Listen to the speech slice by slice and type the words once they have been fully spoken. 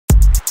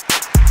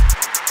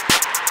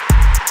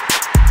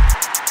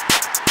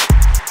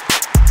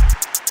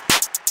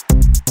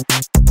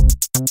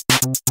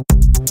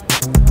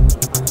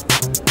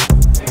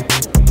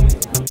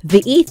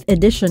The 8th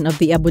edition of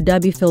the Abu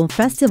Dhabi Film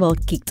Festival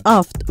kicked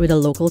off with a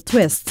local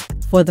twist.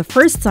 For the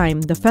first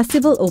time, the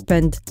festival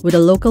opened with a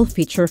local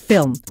feature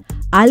film,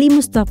 Ali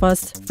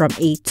Mustafa's From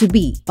A to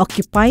B,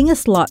 occupying a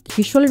slot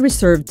usually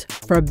reserved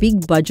for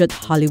big-budget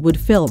Hollywood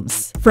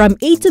films. From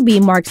A to B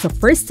marks the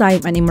first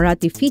time an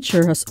Emirati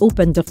feature has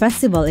opened the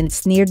festival in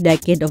its near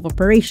decade of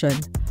operation.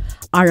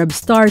 Arab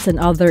stars and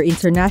other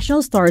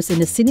international stars in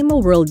the cinema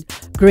world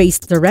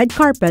graced the red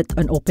carpet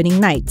on opening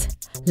night,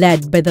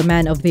 led by the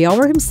man of the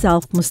hour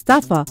himself,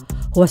 Mustafa,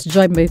 who was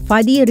joined by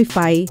Fadi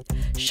Rifai,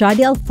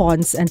 Shadi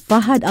Alphonse, and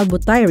Fahad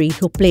Al-Butairi,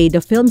 who played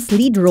the film's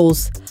lead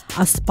roles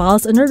as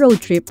pals on a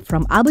road trip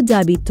from Abu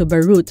Dhabi to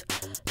Beirut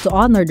to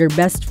honor their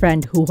best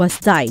friend who has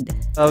died.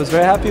 I was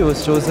very happy it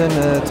was chosen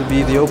to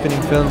be the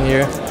opening film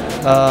here.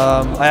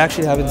 I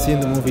actually haven't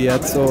seen the movie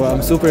yet, so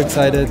I'm super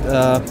excited.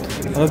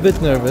 I'm a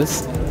bit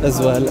nervous as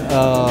well.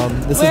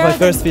 This is my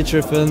first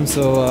feature film,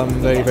 so I'm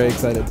very, very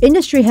excited.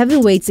 Industry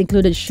heavyweights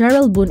included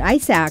Cheryl Boone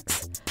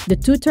Isaacs, the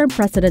two-term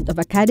president of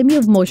Academy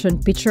of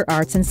Motion Picture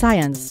Arts and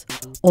Science.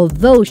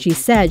 Although she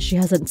said she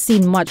hasn't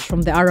seen much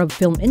from the Arab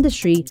film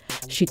industry,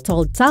 she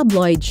told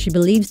Tabloid she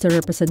believes the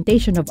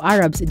representation of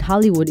Arabs in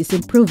Hollywood is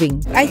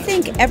improving. I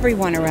think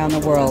everyone around the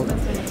world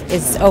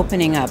is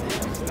opening up.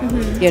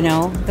 You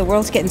know, the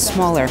world's getting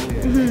smaller.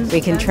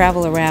 We can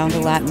travel around a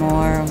lot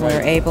more.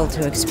 We're able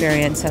to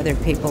experience other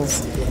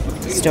people's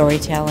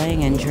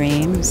storytelling and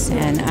dreams,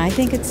 and I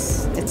think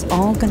it's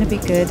all going to be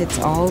good. It's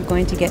all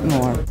going to get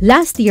more.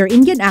 Last year,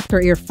 Indian actor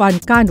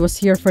Irfan Khan was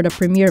here for the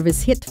premiere of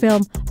his hit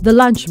film, The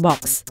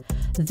Lunchbox.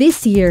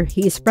 This year,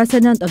 he is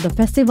president of the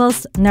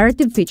festival's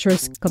Narrative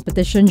Features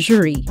Competition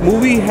jury.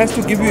 Movie has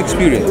to give you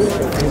experience.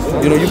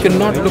 You know, you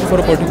cannot look for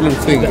a particular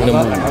thing in a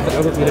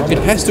movie. It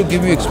has to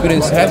give you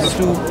experience, has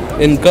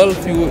to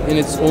engulf you in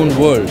its own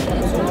world,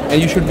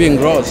 and you should be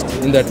engrossed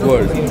in that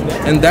world.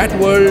 And that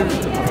world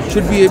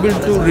should be able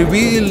to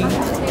reveal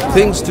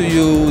things to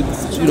you,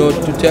 you know,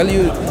 to tell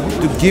you,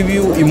 to give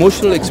you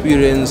emotional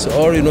experience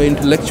or, you know,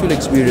 intellectual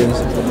experience.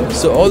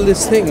 So all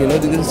this thing, you know,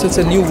 this is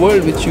a new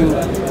world which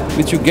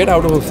you get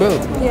out of a film,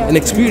 an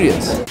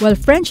experience. While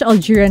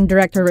French-Algerian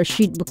director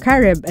Rachid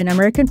Boukareb and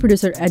American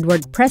producer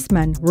Edward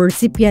Pressman were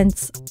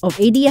recipients of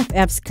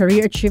ADFF's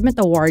Career Achievement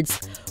Awards,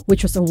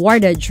 which was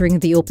awarded during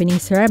the opening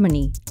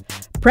ceremony.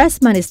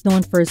 Pressman is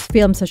known for his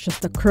films such as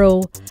The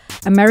Crow,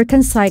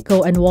 American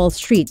Psycho, and Wall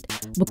Street.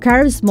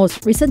 Boukareb's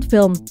most recent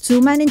film,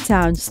 Two Men in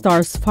Town,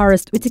 stars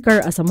Forrest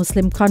Whitaker as a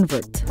Muslim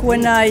convert.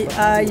 When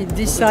I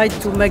decide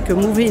to make a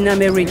movie in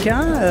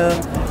America,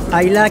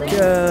 I like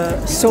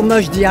so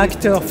much the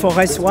actor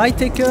Forrest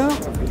Whitaker,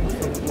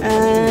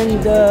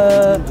 and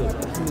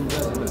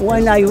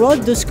when I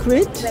wrote the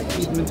script,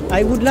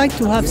 I would like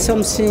to have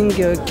something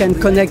can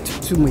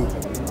connect to me.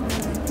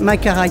 My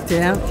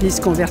character is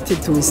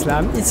converted to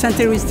Islam. It's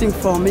interesting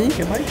for me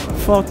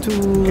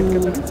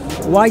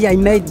why I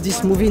made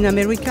this movie in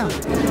America.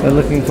 We're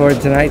looking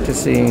forward tonight to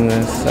seeing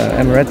this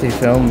Emirati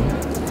film,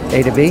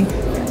 A to B.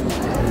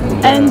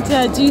 And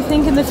do you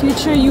think in the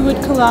future you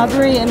would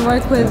collaborate and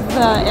work with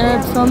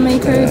Arab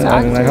filmmakers,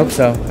 actors? I hope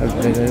so.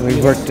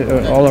 We've worked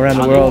all around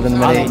the world in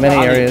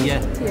many areas,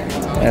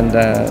 and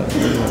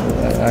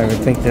I would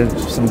think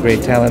there's some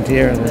great talent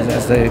here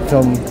as the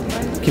film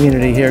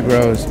community here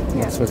grows.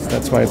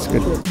 That's why it's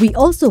good. We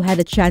also had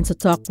a chance to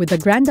talk with the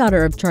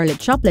granddaughter of Charlie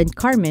Chaplin,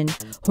 Carmen,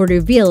 who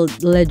revealed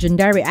the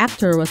legendary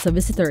actor was a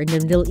visitor in the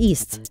Middle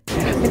East.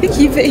 I think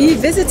he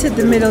visited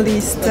the Middle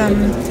East,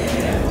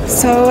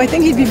 so I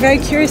think he'd be very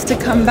curious to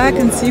come back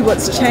and see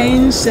what's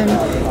changed,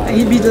 and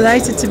he'd be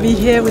delighted to be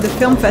here with the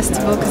film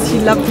festival because he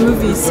loved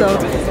movies, so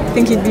I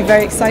think he'd be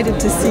very excited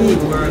to see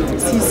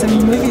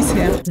some movies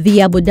here.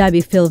 The Abu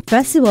Dhabi Film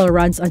Festival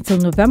runs until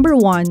November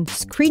 1,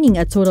 screening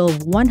a total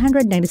of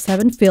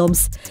 197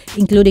 films,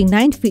 including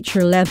 9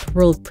 feature-length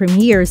world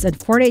premieres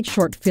and 48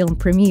 short film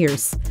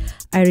premieres.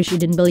 Irish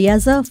Eden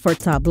Belyaza for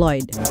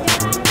Tabloid.